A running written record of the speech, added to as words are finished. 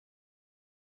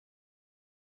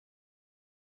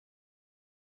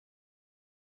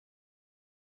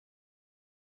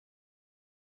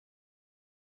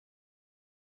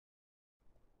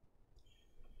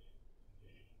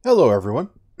Hello,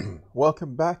 everyone.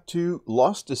 Welcome back to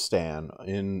Lostistan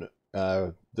in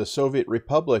the Soviet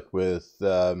Republic with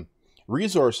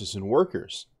resources and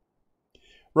workers.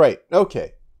 Right,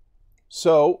 okay.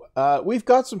 So we've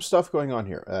got some stuff going on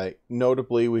here.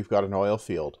 Notably, we've got an oil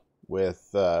field with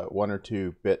one or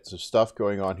two bits of stuff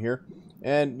going on here.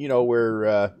 And,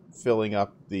 we're filling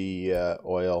up the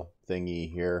oil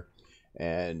thingy here.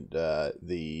 And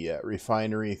the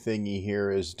refinery thingy here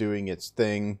is doing its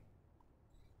thing.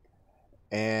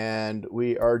 And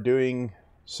we are doing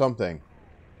something.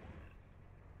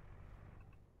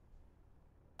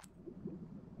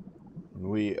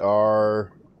 We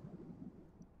are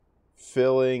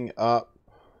filling up.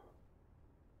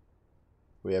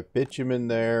 We have bitumen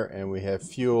there and we have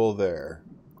fuel there.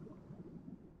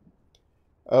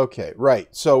 Okay, right.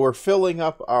 So we're filling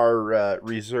up our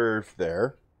reserve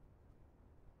there.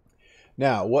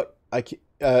 Now,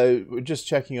 just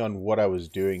checking on what I was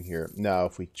doing here. Now,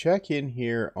 if we check in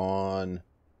here on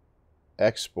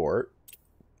export,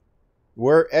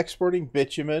 we're exporting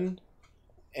bitumen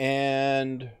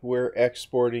and we're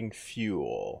exporting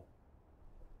fuel.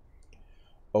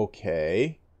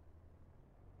 Okay.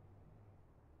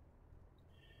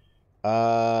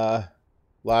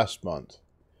 Last month.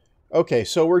 Okay,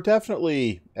 so we're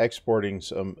definitely exporting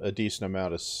a decent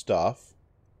amount of stuff.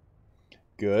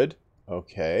 Good.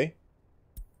 Okay.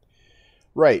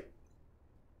 Right.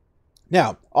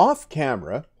 Now, off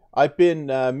camera, I've been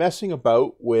messing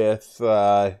about with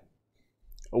a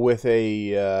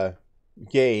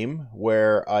game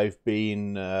where I've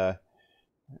been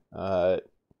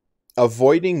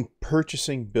avoiding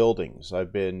purchasing buildings.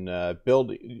 I've been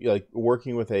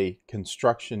working with a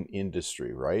construction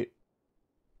industry, right?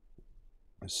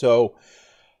 So,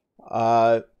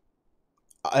 I'm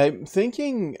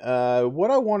thinking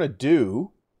what I want to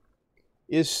do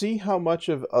is see how much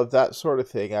of that sort of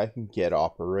thing I can get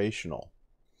operational.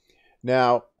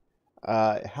 Now,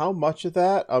 how much of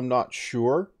that, I'm not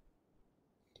sure.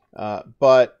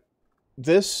 But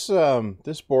this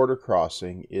border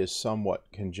crossing is somewhat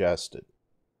congested,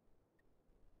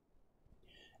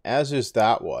 as is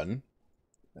that one.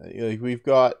 We've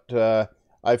got,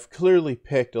 I've clearly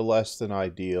picked a less than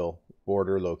ideal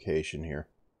border location here.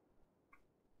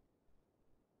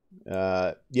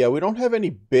 Yeah, we don't have any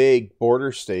big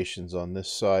border stations on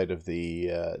this side of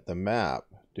the map,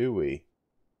 do we?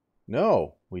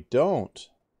 No, we don't.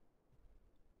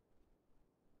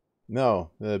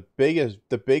 No, the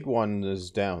big one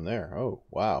is down there. Oh,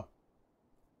 wow.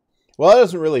 Well, that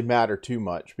doesn't really matter too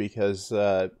much because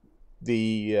the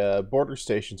border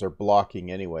stations are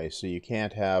blocking anyway, so you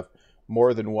can't have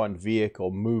more than one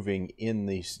vehicle moving in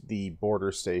the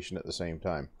border station at the same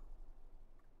time.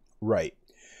 Right.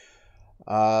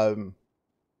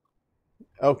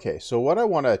 Okay, so what I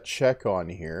want to check on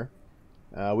here,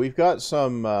 we've got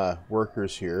some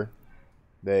workers here.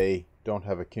 They don't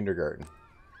have a kindergarten.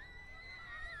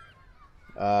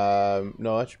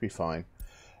 No, that should be fine.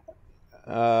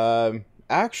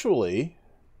 Actually,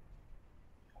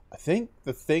 I think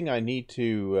the thing I need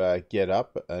to get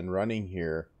up and running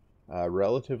here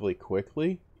relatively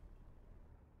quickly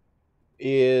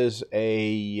is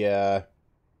a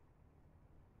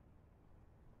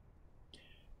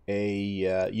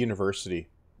university.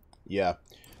 Yeah.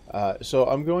 So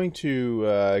I'm going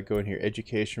to go in here,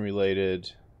 education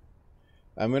related.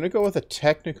 I'm going to go with a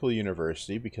technical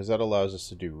university because that allows us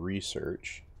to do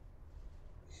research.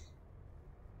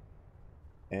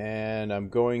 And I'm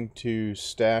going to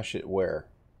stash it where?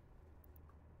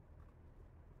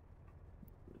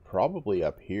 Probably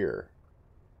up here.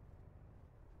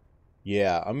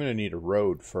 Yeah, I'm going to need a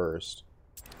road first.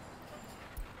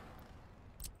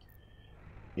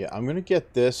 Yeah, I'm going to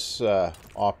get this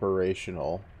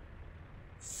operational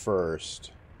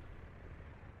first.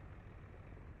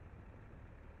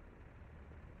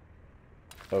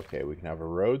 Okay, we can have a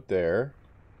road there.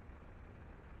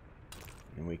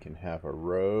 And we can have a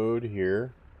road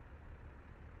here.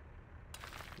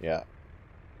 Yeah.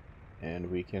 And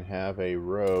we can have a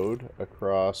road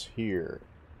across here.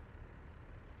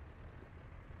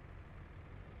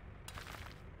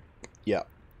 Yeah.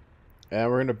 And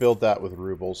we're going to build that with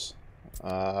rubles.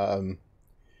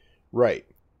 Right.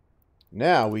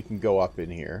 Now we can go up in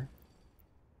here.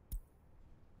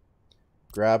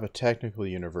 Grab a technical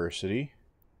university.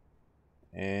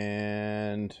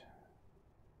 And...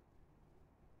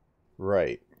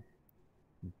 right.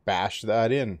 Bash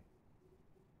that in.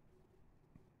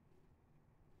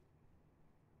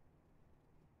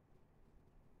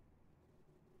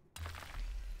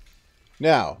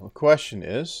 Now, the question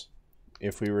is,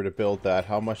 if we were to build that,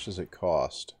 how much does it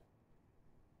cost?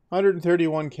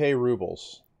 131k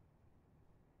rubles.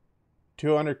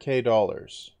 200K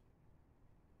dollars.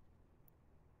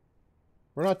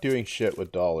 We're not doing shit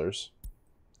with dollars.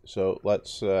 So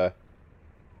let's do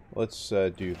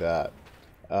that.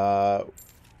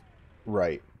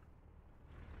 Right.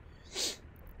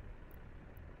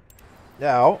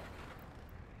 Now,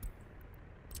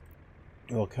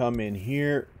 we'll come in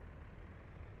here.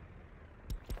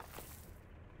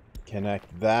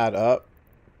 Connect that up.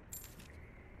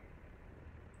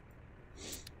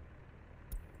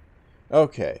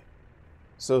 Okay.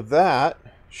 So that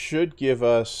should give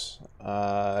us...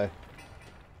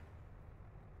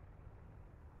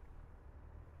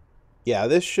 yeah,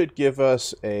 this should give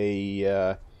us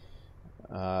a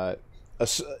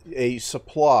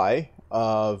supply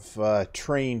of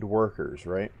trained workers,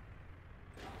 right?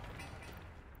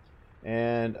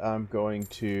 And I'm going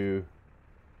to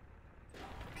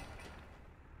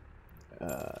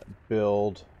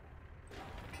build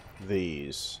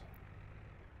these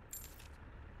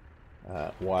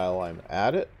while I'm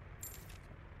at it.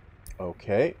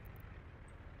 Okay.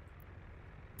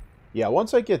 Yeah,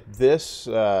 once I get this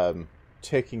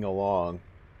ticking along,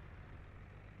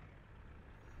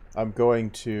 I'm going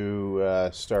to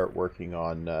start working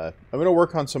on... I'm going to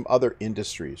work on some other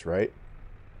industries, right?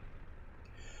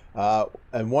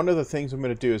 And one of the things I'm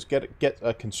going to do is get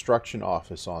a construction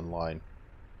office online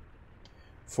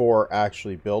for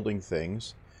actually building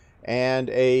things, and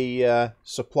a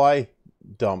supply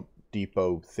dump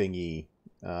depot thingy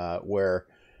where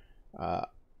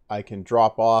I can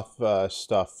drop off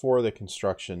stuff for the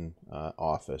construction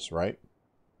office, right?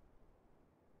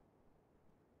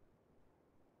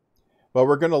 But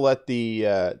we're going to let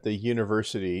the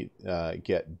university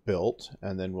get built,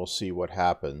 and then we'll see what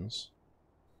happens.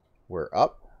 We're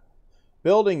up.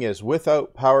 Building is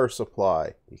without power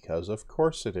supply, because of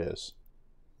course it is.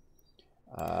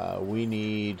 We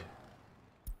need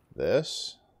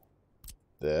this,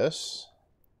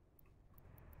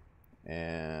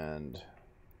 and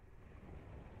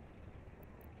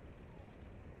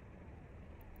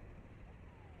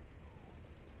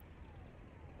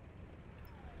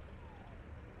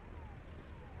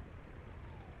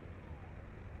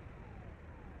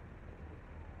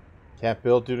can't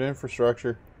build due to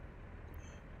infrastructure.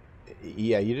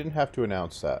 Yeah, you didn't have to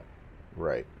announce that.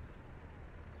 Right.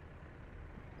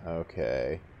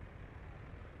 Okay.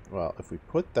 Well, if we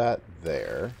put that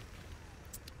there,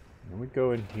 and we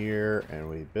go in here, and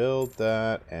we build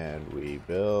that, and we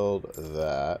build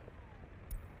that.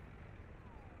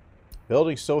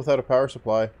 Building still without a power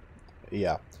supply.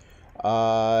 Yeah.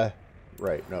 Right.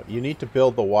 No, you need to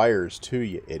build the wires too,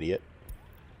 you idiot.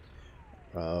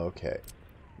 Okay.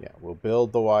 Yeah, we'll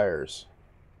build the wires.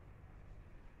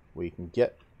 We can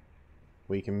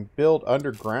build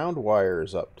underground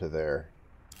wires up to there.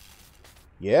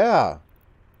 Yeah.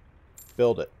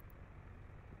 Build it.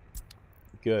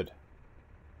 Good.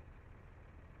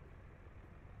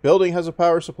 Building has a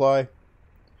power supply.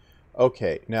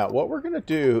 Okay, now what we're going to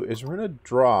do is we're going to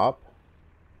drop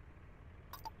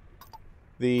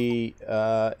the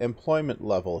employment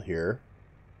level here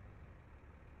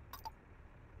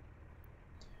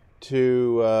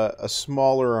to a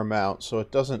smaller amount so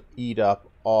it doesn't eat up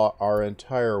our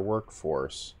entire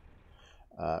workforce,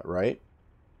 right?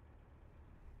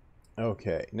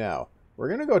 Okay, now we're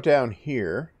going to go down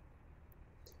here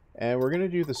and we're going to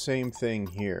do the same thing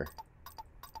here.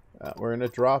 We're going to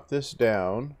drop this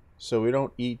down so we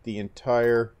don't eat the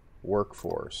entire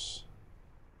workforce.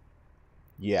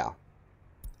 Yeah.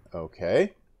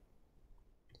 Okay.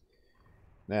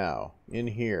 Now, in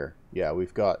here, yeah,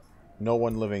 we've got no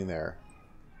one living there.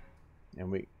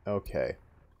 And okay.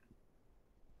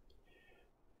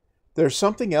 There's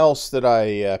something else that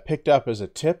I picked up as a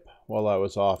tip while I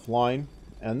was offline,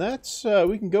 and that's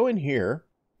we can go in here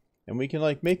and we can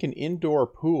like make an indoor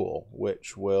pool,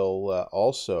 which will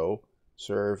also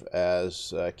serve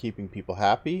as keeping people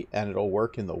happy, and it'll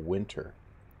work in the winter.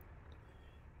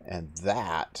 And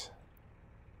that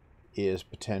is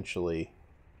potentially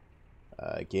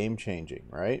game-changing,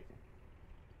 right?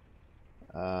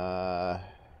 Yeah.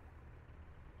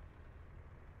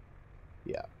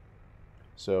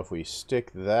 So if we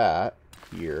stick that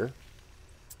here,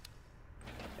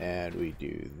 and we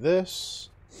do this,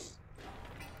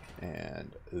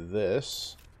 and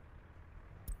this,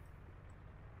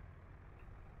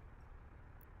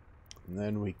 and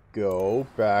then we go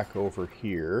back over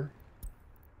here.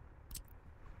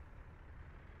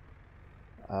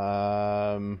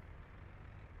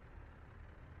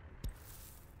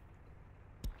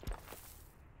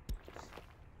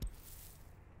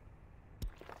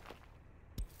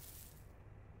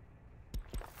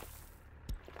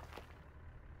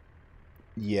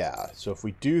 Yeah, so if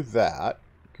we do that,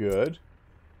 good.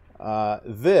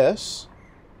 This,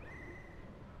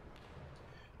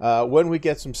 when we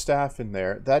get some staff in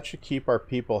there, that should keep our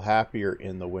people happier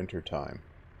in the wintertime.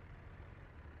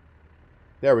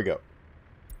 There we go.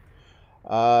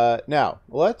 Now,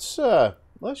 let's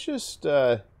just...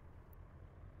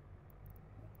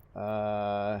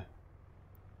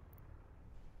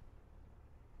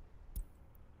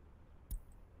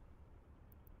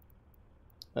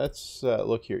 let's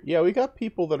look here. Yeah, we got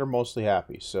people that are mostly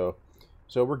happy, so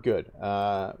we're good.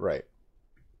 Right.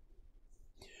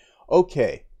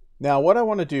 Okay. Now, what I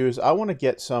want to do is I want to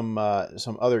get some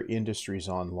other industries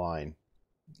online.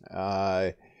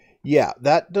 Yeah,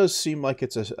 that does seem like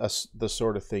it's the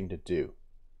sort of thing to do.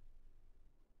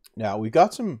 Now, we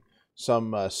got some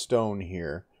stone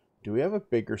here. Do we have a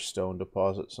bigger stone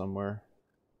deposit somewhere?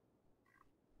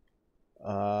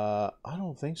 I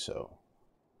don't think so.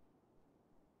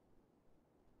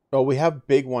 Oh, we have a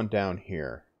big one down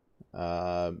here.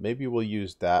 Maybe we'll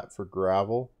use that for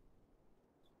gravel.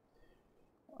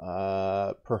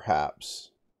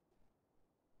 Perhaps.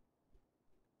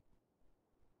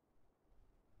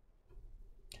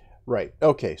 Right.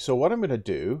 Okay. So what I'm going to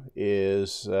do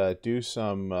is do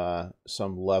some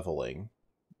leveling.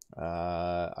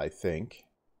 I think.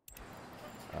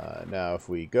 Now, if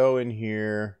we go in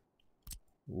here,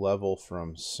 level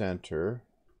from center,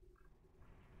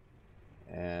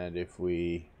 and if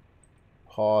we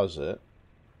pause it,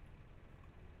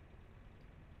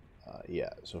 yeah.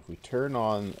 So if we turn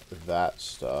on that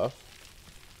stuff,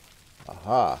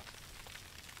 aha.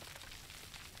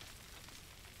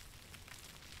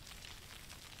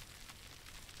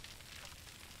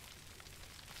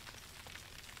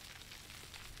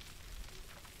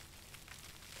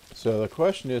 So the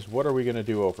question is, what are we going to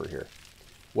do over here?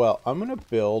 Well, I'm going to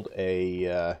build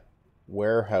a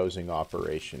warehousing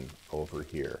operation over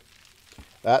here.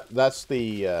 That's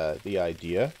the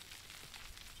idea.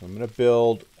 So I'm going to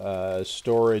build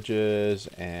storages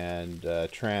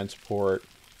and transport.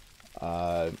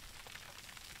 And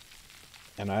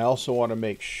I also want to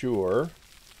make sure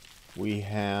we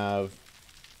have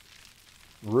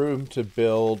room to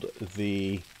build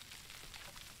the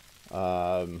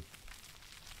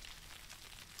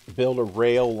build a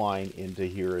rail line into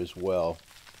here as well.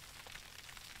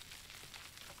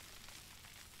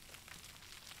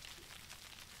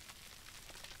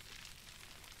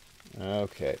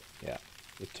 Okay, yeah.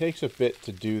 It takes a bit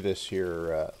to do this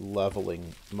here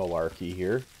leveling malarkey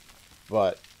here,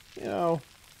 but, you know,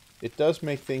 it does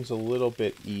make things a little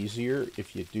bit easier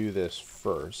if you do this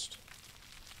first.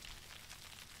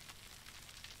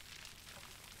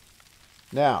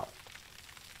 Now,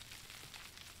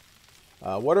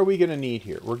 what are we going to need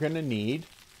here? We're going to need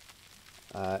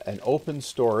an open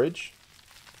storage.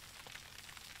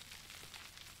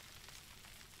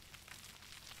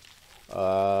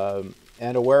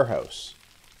 And a warehouse.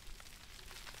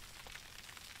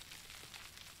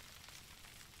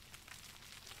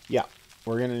 Yeah,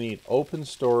 we're going to need open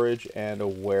storage and a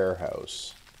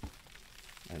warehouse.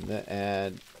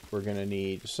 And we're going to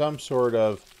need some sort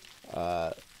of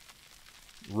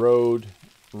road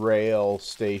rail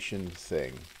station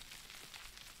thing.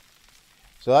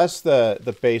 So that's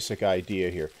the basic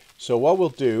idea here. So what we'll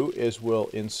do is we'll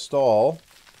install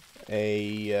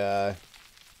a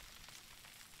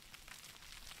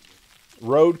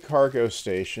road cargo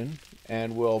station,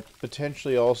 and we'll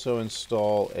potentially also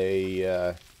install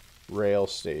a rail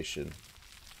station.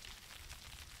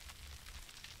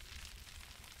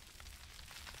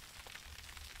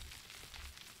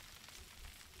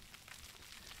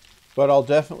 But I'll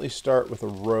definitely start with a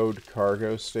road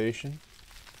cargo station.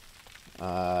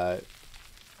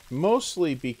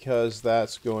 Mostly because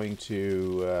that's going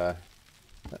to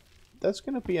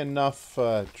be enough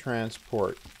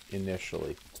transport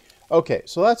initially. Okay,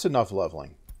 so that's enough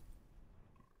leveling.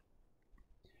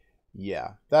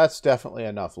 Yeah, that's definitely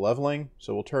enough leveling.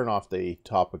 So we'll turn off the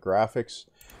topographics.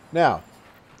 Now,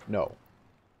 no.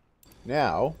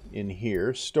 Now, in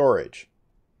here, storage.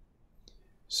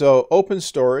 So, open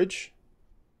storage.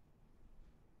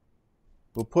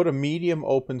 We'll put a medium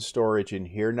open storage in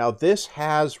here. Now, this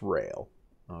has rail.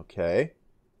 Okay.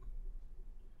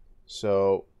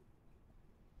 So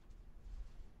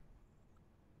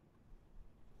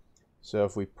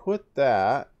if we put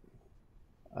that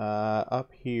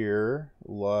up here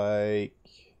like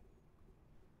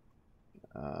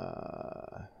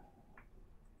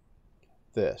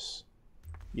this.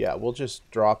 Yeah, we'll just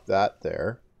drop that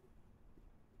there.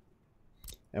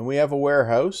 And we have a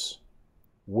warehouse,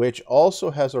 which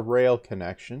also has a rail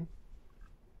connection,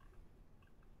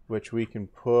 which we can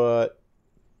put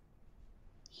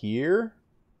here.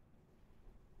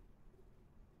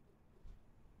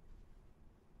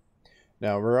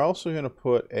 Now we're also going to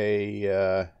put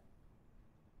a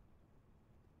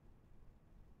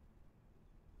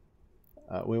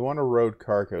we want a road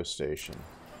cargo station.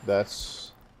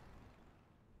 That's,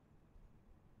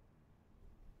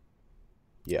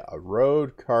 yeah, a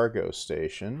road cargo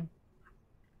station.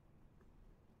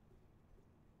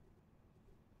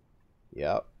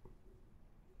 Yep.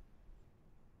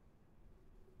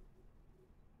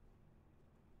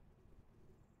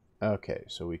 Okay,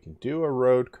 so we can do a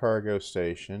road cargo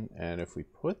station, and if we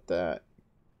put that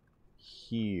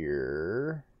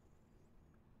here,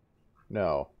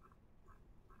 no,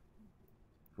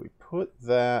 we put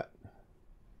that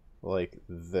like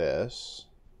this,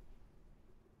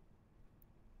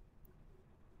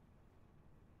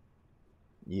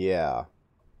 yeah,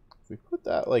 if we put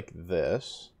that like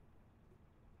this,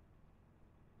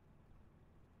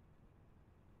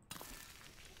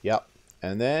 yep.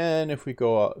 And then if we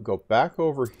go back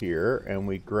over here and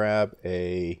we grab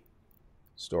a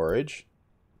storage,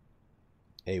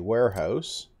 a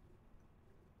warehouse,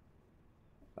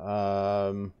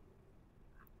 and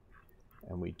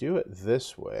we do it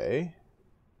this way,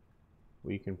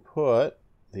 we can put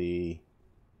the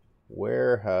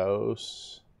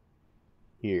warehouse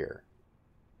here.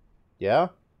 Yeah?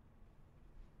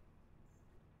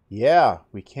 Yeah,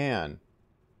 we can.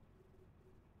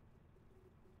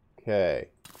 Okay.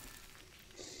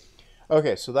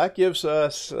 Okay, so that gives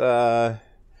us,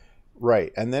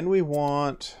 right, and then we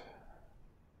want,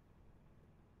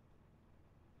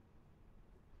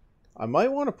 I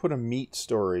might want to put a meat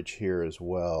storage here as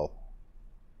well.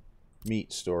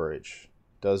 Meat storage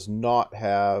does not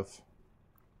have,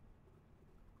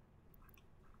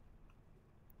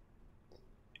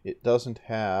 it doesn't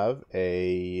have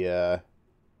a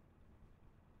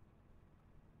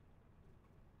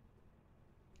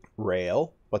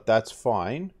rail, but that's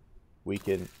fine. We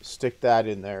can stick that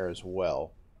in there as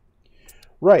well.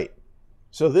 Right,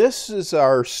 so this is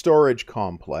our storage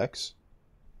complex.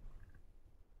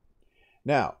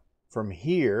 Now, from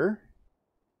here,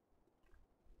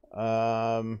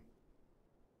 right,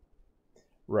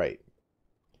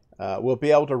 we'll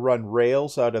be able to run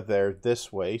rails out of there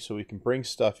this way, so we can bring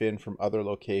stuff in from other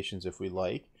locations if we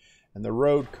like. And the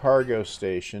road cargo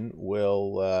station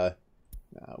will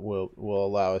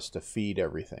allow us to feed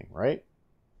everything, right?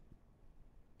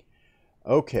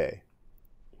 Okay.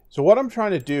 So what I'm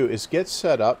trying to do is get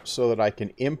set up so that I can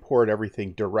import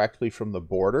everything directly from the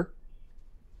border.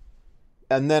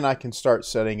 And then I can start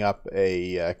setting up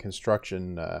a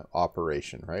construction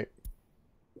operation, right?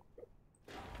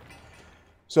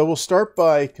 So we'll start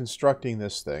by constructing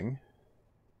this thing,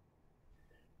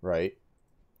 right?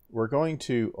 We're going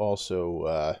to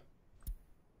also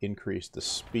increase the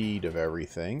speed of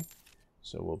everything.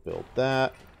 So we'll build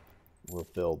that. We'll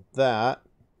build that.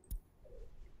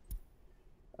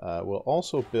 We'll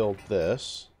also build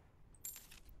this.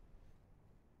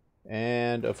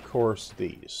 And, of course,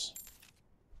 these.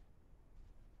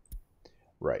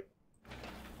 Right.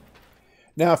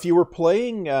 Now, if you were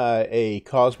playing a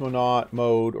cosmonaut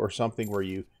mode or something where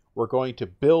you were going to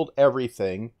build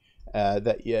everything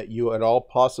that you at all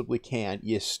possibly can,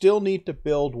 you still need to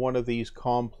build one of these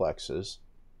complexes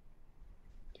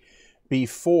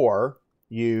before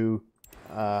you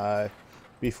can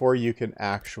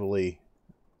actually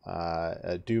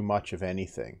do much of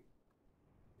anything.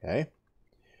 Okay.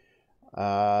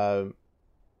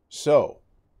 So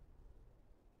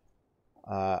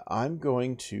I'm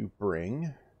going to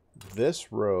bring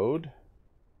this road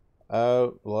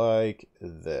out like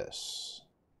this.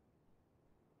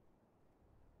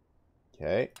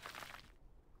 Okay.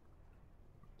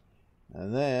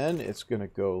 And then it's going to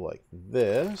go like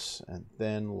this, and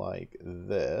then like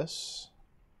this.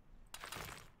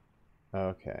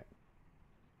 Okay.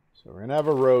 So we're going to have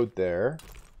a road there.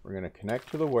 We're going to connect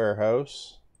to the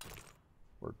warehouse.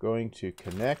 We're going to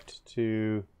connect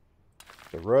to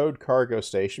the road cargo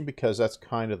station, because that's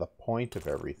kind of the point of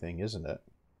everything, isn't it?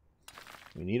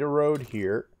 We need a road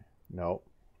here. No.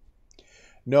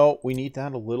 No, we need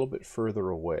that a little bit further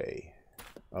away.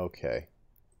 Okay.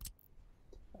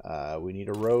 We need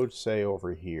a road, say,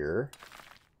 over here,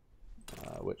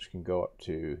 which can go up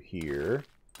to here.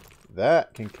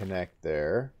 That can connect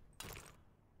there.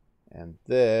 And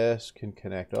this can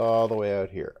connect all the way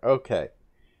out here. Okay.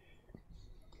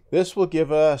 This will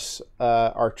give us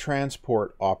our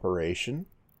transport operation.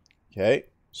 Okay.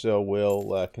 So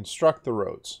we'll construct the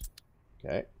roads.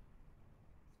 Okay.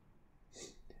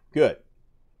 Good.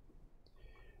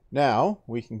 Now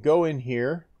we can go in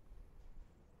here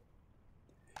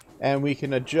and we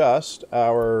can adjust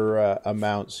our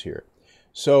amounts here.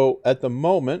 So at the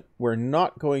moment, we're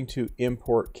not going to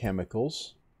import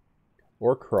chemicals.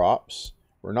 or crops.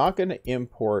 We're not going to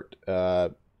import raw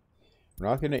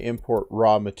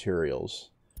materials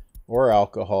or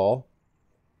alcohol.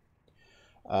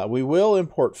 We will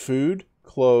import food,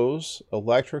 clothes,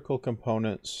 electrical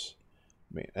components,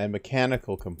 and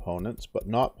mechanical components, but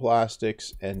not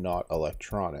plastics and not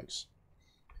electronics.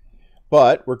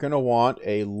 But we're going to want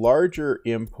a larger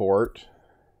import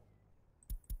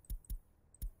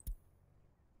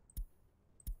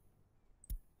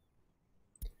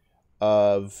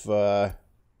of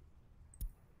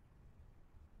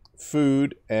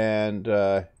food and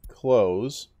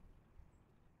clothes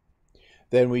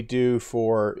than we do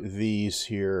for these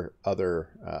here other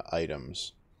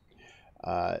items.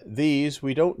 These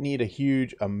we don't need a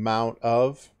huge amount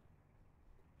of,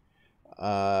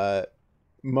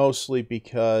 mostly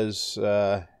because,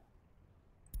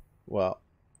 well,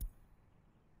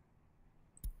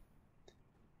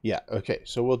 yeah, okay,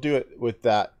 so we'll do it with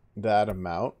that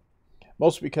amount,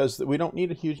 mostly because we don't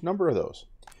need a huge number of those.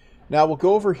 Now we'll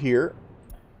go over here.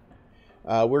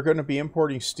 We're going to be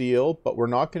importing steel, but we're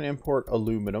not going to import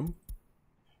aluminum.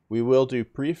 We will do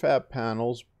prefab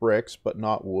panels, bricks, but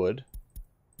not wood.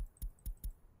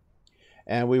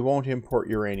 And we won't import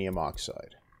uranium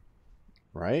oxide,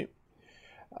 right?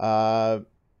 And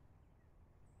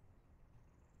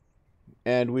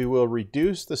we will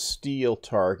reduce the steel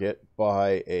target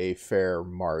by a fair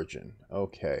margin.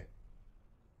 Okay.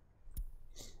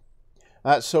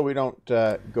 That's so we don't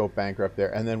go bankrupt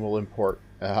there. And then we'll import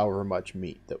however much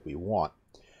meat that we want.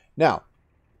 Now,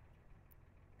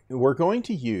 we're going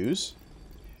to use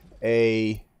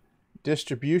a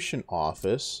distribution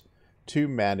office to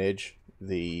manage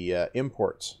the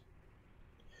imports.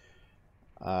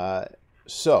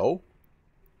 So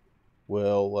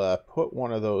we'll put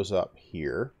one of those up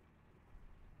here.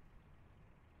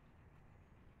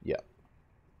 Yep.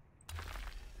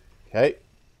 Okay.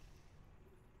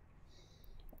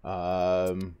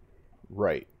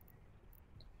 Right.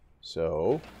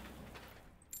 So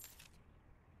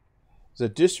the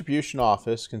distribution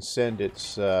office can send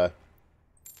its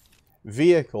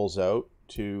vehicles out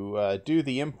to do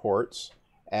the imports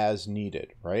as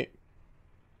needed, right?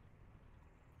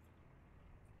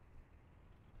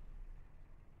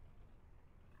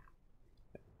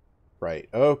 Right.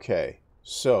 Okay.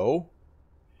 So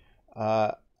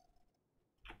I'm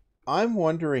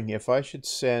wondering if I should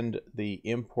send the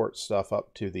import stuff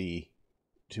up to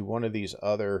one of these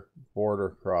other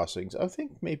border crossings. I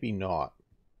think maybe not.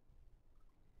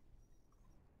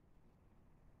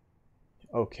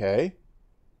 Okay.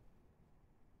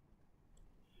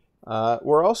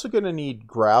 We're also going to need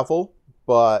gravel,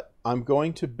 but I'm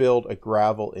going to build a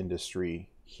gravel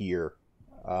industry here.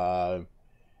 And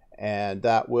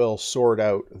that will sort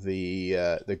out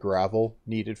the gravel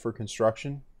needed for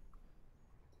construction.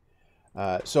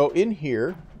 So in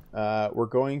here, we're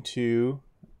going to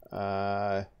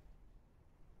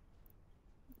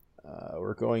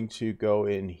go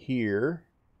in here,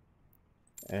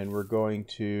 and we're going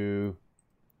to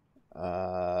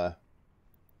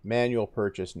manual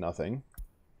purchase nothing.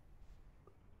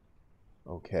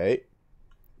 Okay.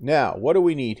 Now, what do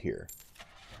we need here?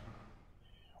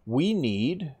 We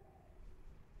need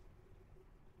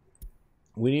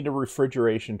a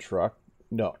refrigeration truck.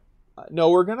 No,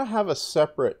 we're going to have a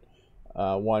separate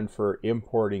one for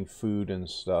importing food and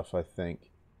stuff, I think.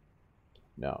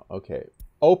 No, okay.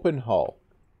 Open hull.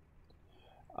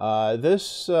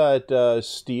 This does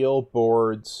steel,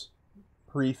 boards,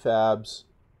 prefabs,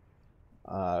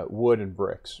 wood and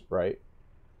bricks, right?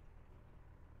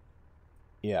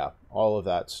 Yeah, all of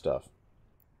that stuff.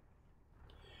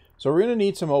 So we're going to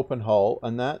need some open hull,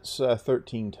 and that's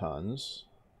 13 tons.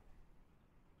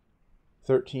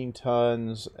 13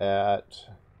 tons at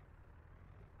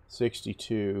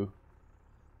 62.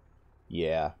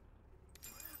 Yeah.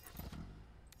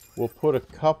 We'll put a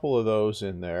couple of those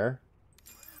in there.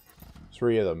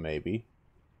 3 of them, maybe.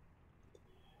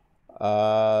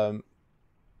 We're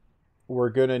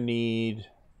going to need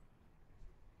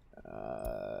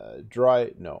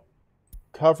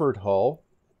covered hull.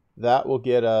 That will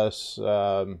get us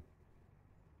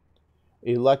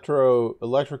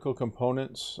electrical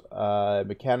components,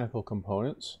 mechanical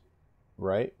components,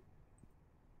 right?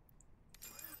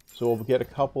 So we'll get a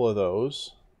couple of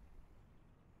those.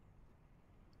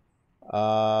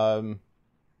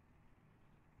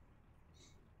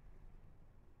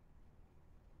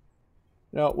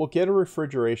 Now we'll get a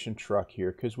refrigeration truck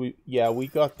here because we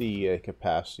got the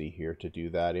capacity here to do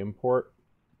that import.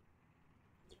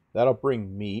 That'll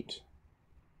bring meat,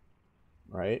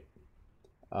 right?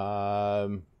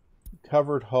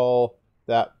 Covered hull,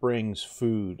 that brings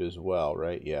food as well,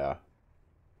 right? Yeah.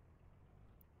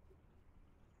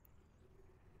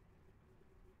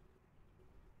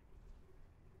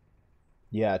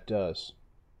 Yeah, it does.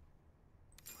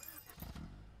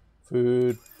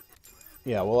 Food.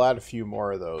 Yeah, we'll add a few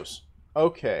more of those.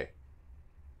 Okay.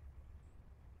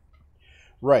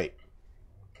 Right.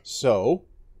 So,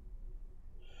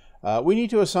 we need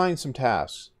to assign some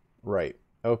tasks. Right.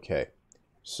 Okay.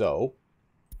 So,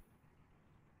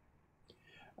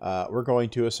 we're going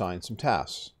to assign some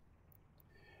tasks.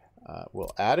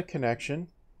 We'll add a connection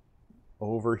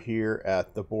over here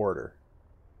at the border.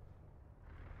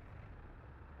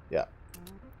 Yeah.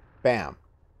 Bam.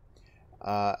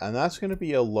 And that's going to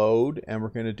be a load, and we're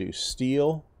going to do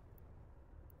steel,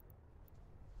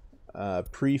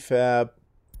 prefab,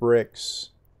 bricks,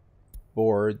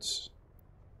 boards,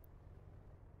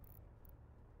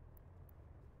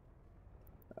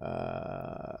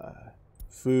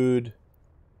 food,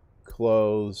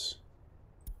 clothes,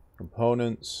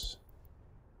 components,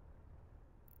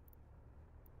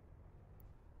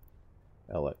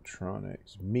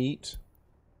 electronics, meat.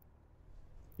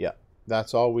 Yeah,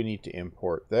 that's all we need to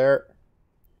import there.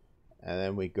 And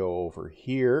then we go over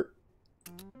here,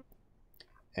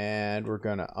 and we're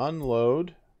going to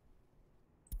unload,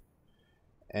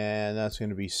 and that's going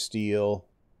to be steel,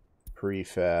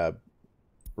 prefab,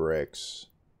 bricks,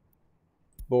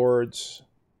 boards,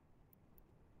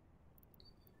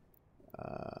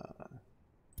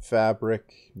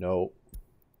 fabric, no,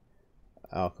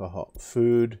 alcohol,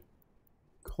 food,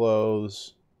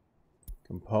 clothes,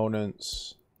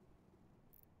 components,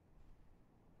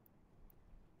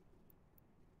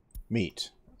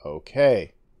 meat.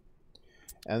 Okay.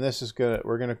 And this is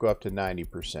we're gonna go up to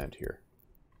 90% here.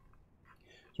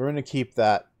 So we're gonna keep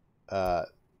that that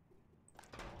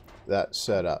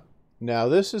set up. Now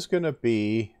this is gonna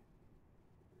be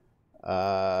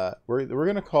we're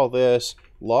gonna call this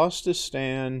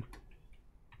Lostistan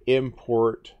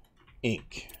Import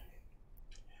Inc.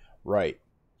 Right.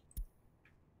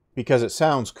 Because it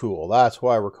sounds cool. That's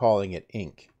why we're calling it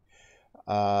Inc.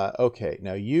 Okay,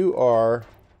 now you are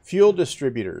fuel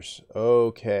distributors.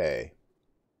 Okay.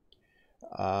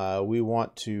 We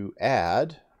want to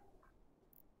add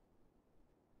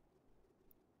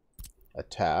a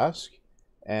task,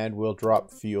 and we'll drop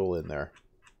fuel in there.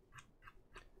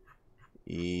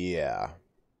 Yeah.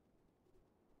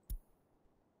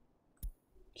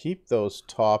 Keep those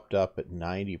topped up at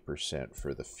 90%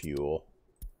 for the fuel.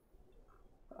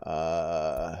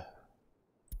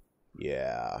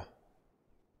 Yeah.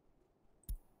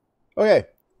 Okay.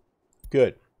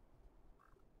 Good.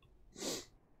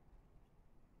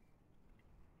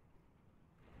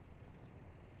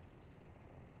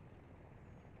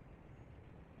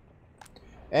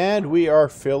 And we are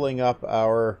filling up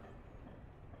our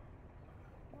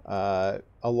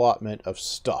allotment of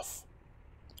stuff.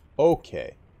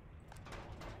 Okay.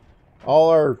 All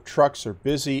our trucks are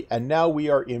busy, and now we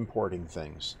are importing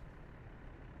things.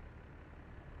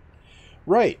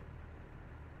 Right.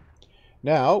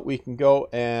 Now we can go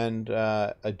and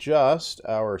adjust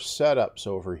our setups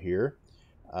over here.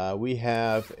 We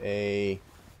have a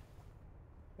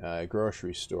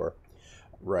grocery store.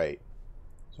 Right.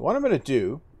 So what I'm going to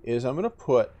do is I'm going to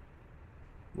put,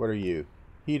 what are you?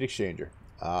 Heat exchanger.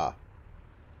 Ah.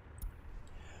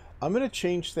 I'm going to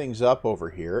change things up over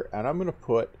here, and I'm going to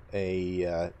put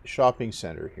a shopping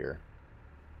center here.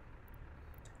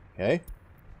 Okay.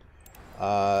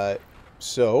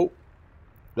 So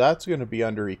that's going to be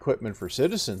under equipment for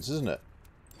citizens, isn't it?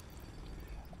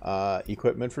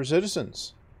 Equipment for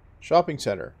citizens. Shopping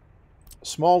center. A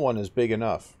small one is big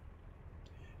enough.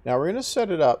 Now we're going to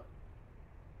set it up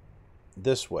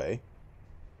this way.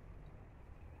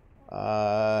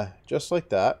 Just like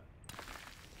that.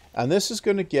 And this is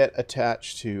going to get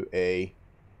attached to a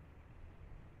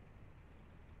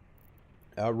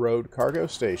road cargo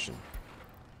station.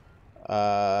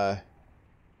 Why?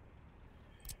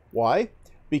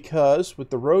 Because with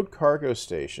the road cargo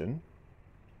station,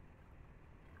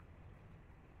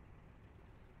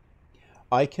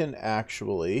 I can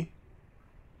actually,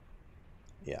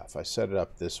 yeah, if I set it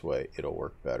up this way, it'll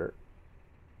work better.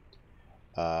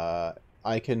 I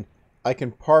can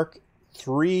park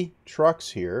 3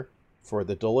 trucks here for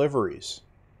the deliveries,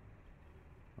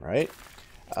 right?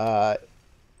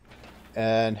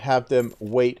 And have them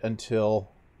wait until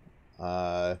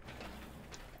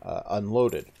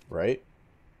unloaded, right?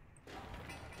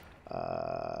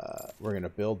 We're going to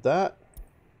build that,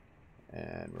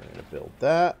 and we're going to build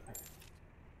that,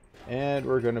 and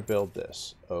we're going to build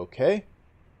this. Okay.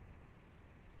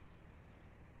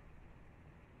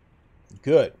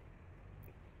 Good.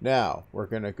 Now, we're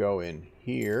going to go in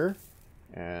here,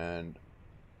 and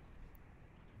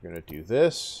we're going to do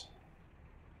this.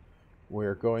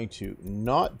 We're going to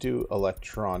not do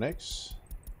electronics.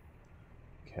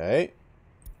 Okay.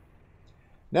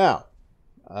 Now,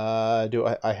 do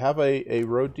I have a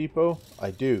road depot?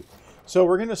 I do. So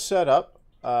we're going to set up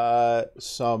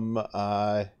some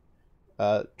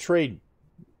trade,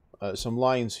 some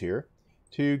lines here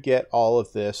to get all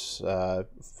of this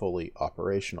fully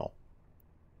operational.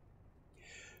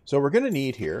 So we're going to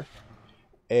need here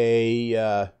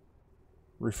a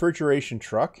refrigeration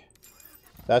truck.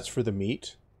 That's for the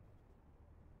meat.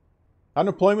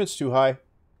 Unemployment's too high.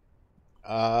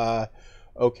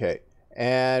 Okay.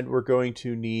 And we're going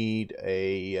to need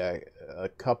a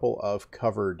couple of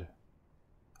covered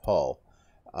hull.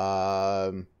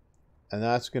 And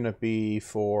that's going to be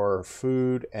for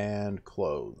food and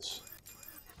clothes.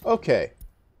 Okay.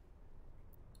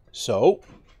 So,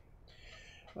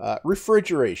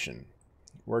 refrigeration.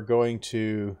 We're going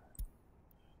to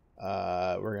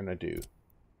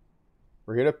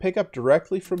pick up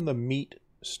directly from the meat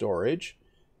storage,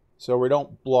 so we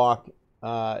don't block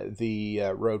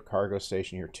the road cargo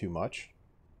station here too much.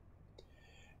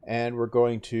 And we're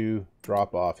going to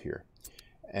drop off here.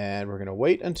 And we're going to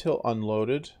wait until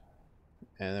unloaded.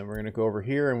 And then we're going to go over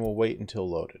here and we'll wait until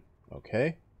loaded.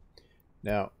 Okay.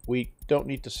 Now, we don't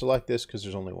need to select this because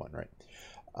there's only one, right?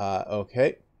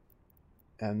 Okay.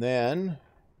 And then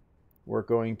we're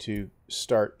going to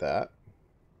start that.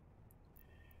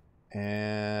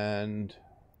 And,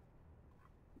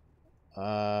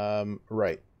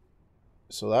 right.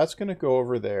 So that's going to go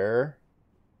over there.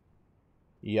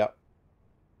 Yep.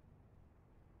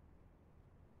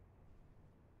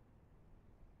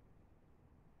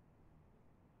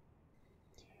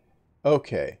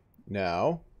 Okay,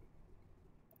 now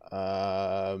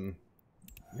I'm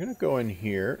going to go in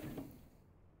here,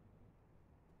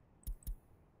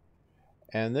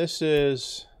 and this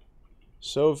is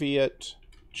Soviet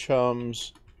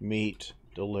Chums Meat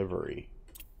Delivery.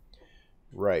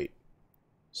 Right.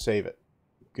 Save it.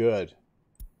 Good.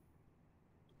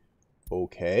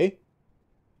 Okay.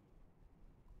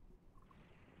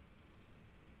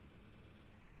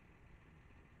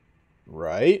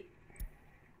 Right.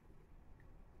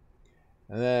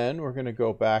 And then we're going to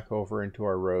go back over into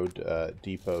our road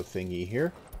depot thingy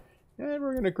here. And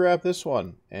we're going to grab this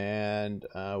one. And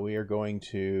we are going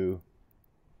to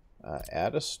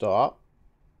add a stop.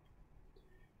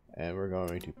 And we're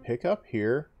going to pick up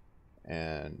here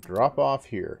and drop off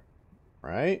here.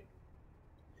 Right?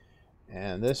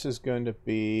 And this is going to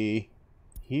be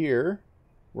here.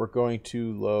 We're going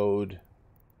to load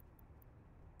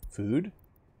food.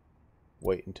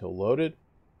 Wait until loaded.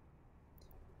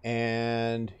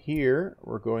 And here,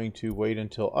 we're going to wait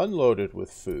until unloaded with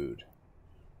food.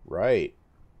 Right.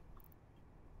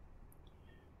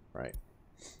 Right.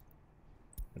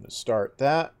 I'm going to start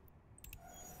that.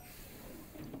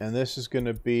 And this is going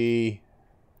to be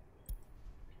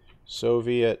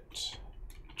Soviet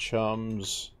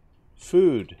Chums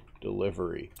Food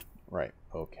Delivery. Right.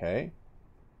 Okay.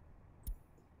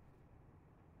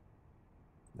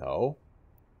 No.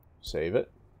 Save it.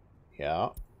 Yeah.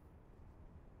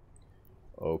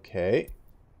 Okay,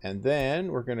 and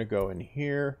then we're going to go in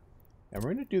here, and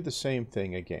we're going to do the same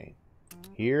thing again.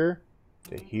 Here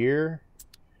to here,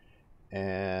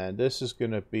 and this is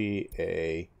going to be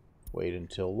a wait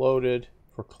until loaded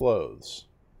for clothes.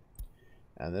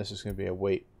 And this is going to be a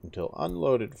wait until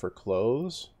unloaded for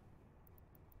clothes.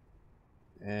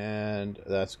 And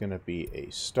that's going to be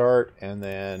a start, and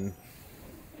then...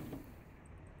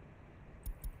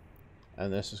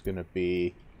 And this is going to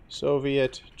be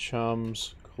Soviet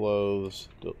Chums Clothes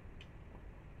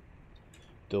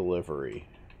Delivery.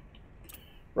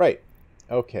 Right.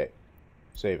 Okay.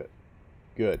 Save it.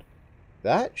 Good.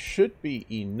 That should be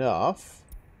enough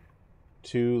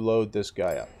to load this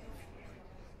guy up.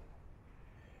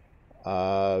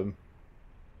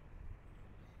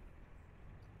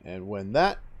 And when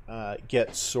that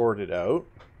gets sorted out...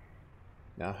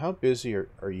 Now, how busy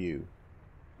are you?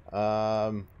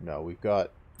 No, we've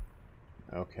got...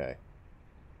 Okay.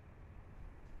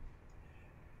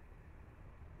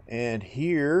 And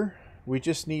here, we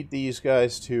just need these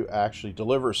guys to actually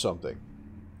deliver something.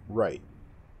 Right.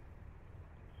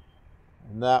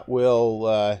 And that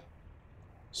will...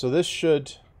 so this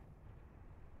should...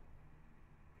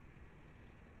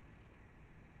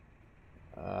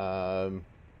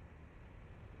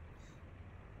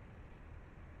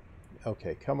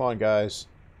 okay, come on, guys.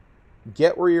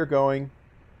 Get where you're going.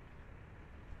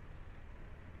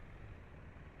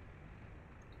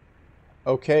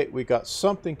 Okay, we got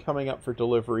something coming up for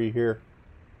delivery here.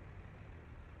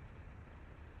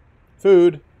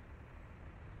 Food.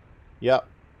 Yep.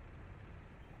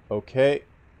 Okay.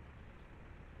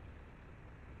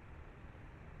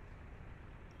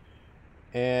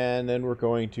 And then we're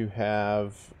going to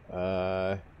have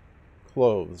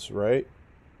clothes, right?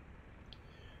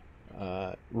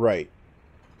 Right.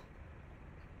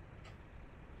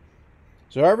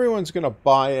 So everyone's going to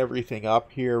buy everything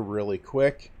up here really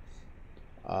quick,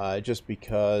 just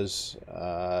because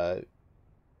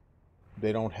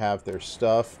they don't have their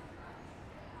stuff.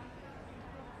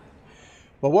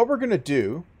 But what we're going to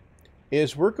do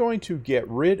is we're going to get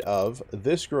rid of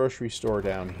this grocery store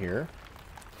down here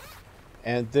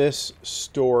and this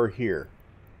store here.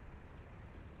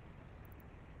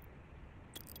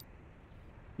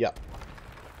 Yep.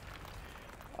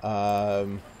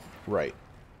 Right.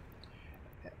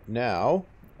 Now,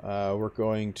 we're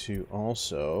going to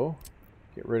also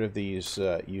get rid of these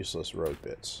useless road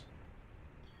bits.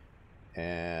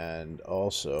 And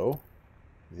also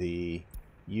the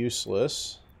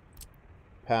useless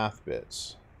path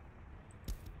bits.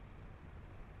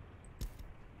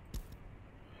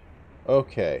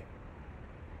 Okay.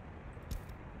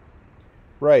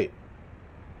 Right.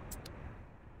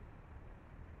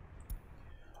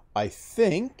 I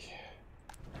think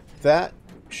that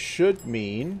should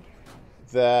mean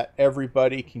that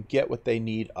everybody can get what they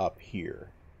need up here.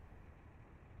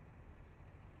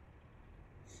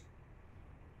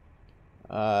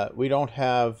 We don't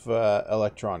have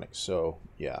electronics, so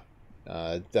yeah,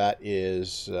 that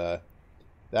is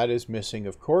missing,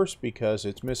 of course, because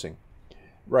it's missing.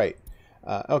 Right.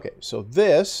 Okay, so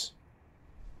this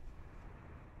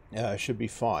should be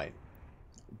fine.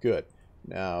 Good.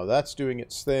 Now that's doing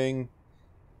its thing.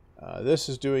 This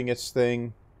is doing its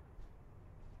thing.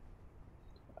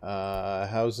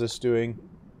 How's this doing?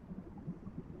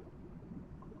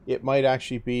 It might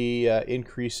actually be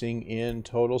increasing in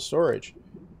total storage.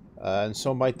 And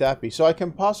so might that be. So I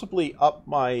can possibly up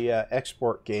my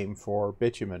export game for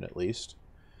bitumen at least.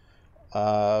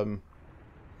 Right.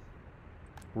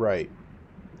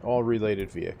 All related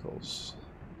vehicles.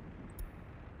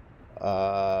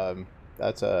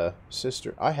 That's a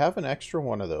sister. I have an extra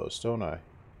one of those, don't I?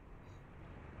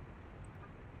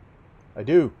 I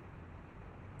do.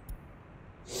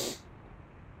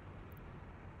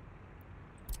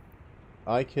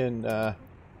 I can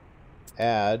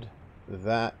add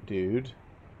that dude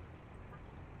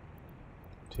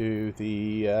to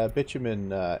the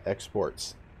bitumen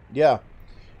exports. Yeah.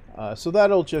 So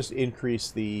that'll just increase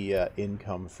the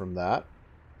income from that.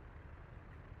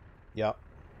 Yep.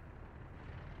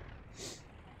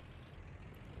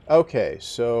 Okay,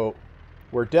 so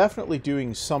we're definitely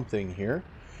doing something here.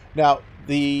 Now,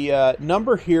 the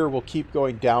number here will keep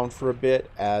going down for a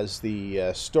bit as the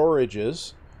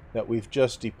storages that we've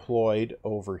just deployed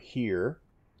over here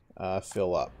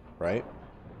fill up, right?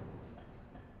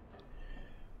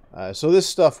 So this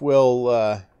stuff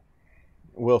will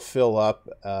fill up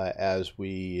as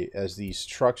these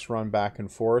trucks run back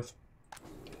and forth,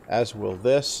 as will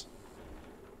this,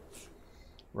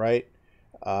 right?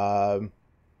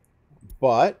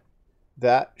 But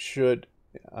that should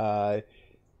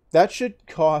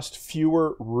cost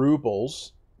fewer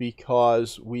rubles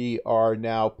because we are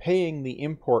now paying the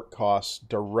import costs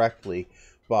directly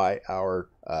by our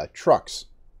trucks.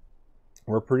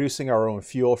 We're producing our own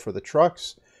fuel for the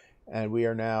trucks, and we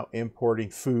are now importing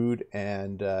food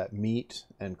and meat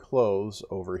and clothes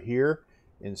over here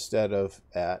instead of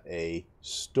at a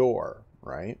store,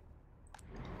 right?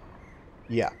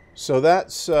 Yeah, so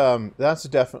that's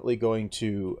definitely going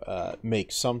to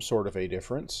make some sort of a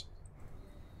difference.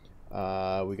 We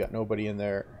got nobody in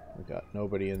there. We got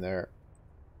nobody in there.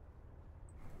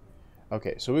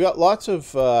 Okay, so we got lots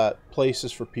of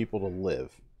places for people to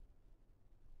live.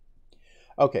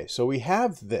 Okay, so we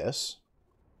have this.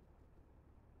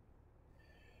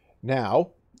 Now,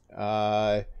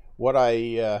 what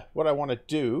I want to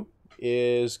do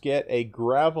is get a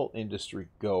gravel industry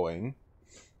going.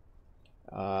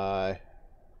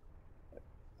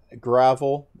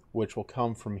 Gravel, which will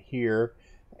come from here,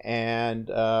 and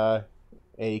a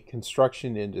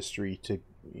construction industry to,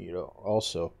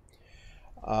 also.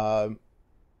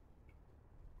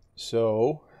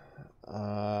 So,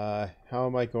 how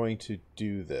am I going to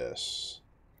do this?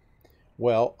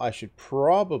 Well, I should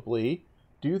probably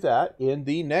do that in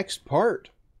the next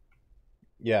part.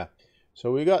 Yeah.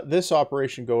 So we got this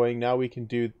operation going. Now we can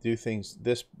do things,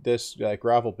 this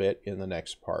gravel bit in the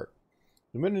next part.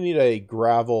 I'm going to need a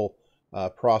gravel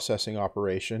processing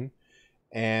operation,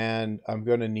 and I'm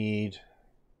going to need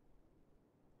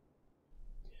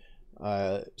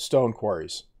stone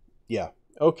quarries. Yeah.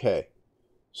 Okay.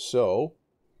 So,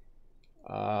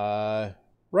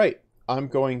 right. I'm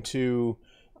going to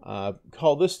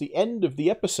call this the end of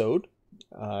the episode.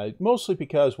 Mostly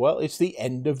because, well, it's the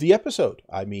end of the episode.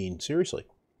 I mean, seriously.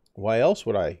 Why else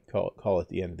would I call it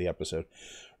the end of the episode?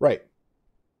 Right.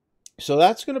 So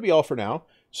that's going to be all for now.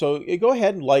 So go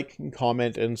ahead and like and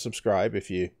comment and subscribe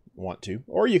if you want to.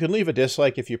 Or you can leave a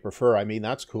dislike if you prefer. I mean,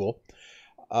 that's cool.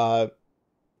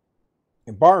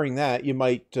 Barring that, you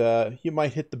might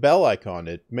hit the bell icon.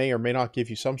 It may or may not give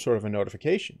you some sort of a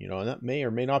notification, and that may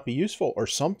or may not be useful or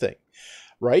something,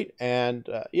 right? And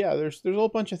yeah, there's a whole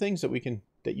bunch of things that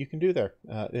you can do there.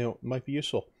 Might be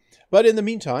useful. But in the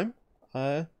meantime,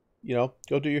 go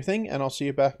do your thing, and I'll see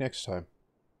you back next time.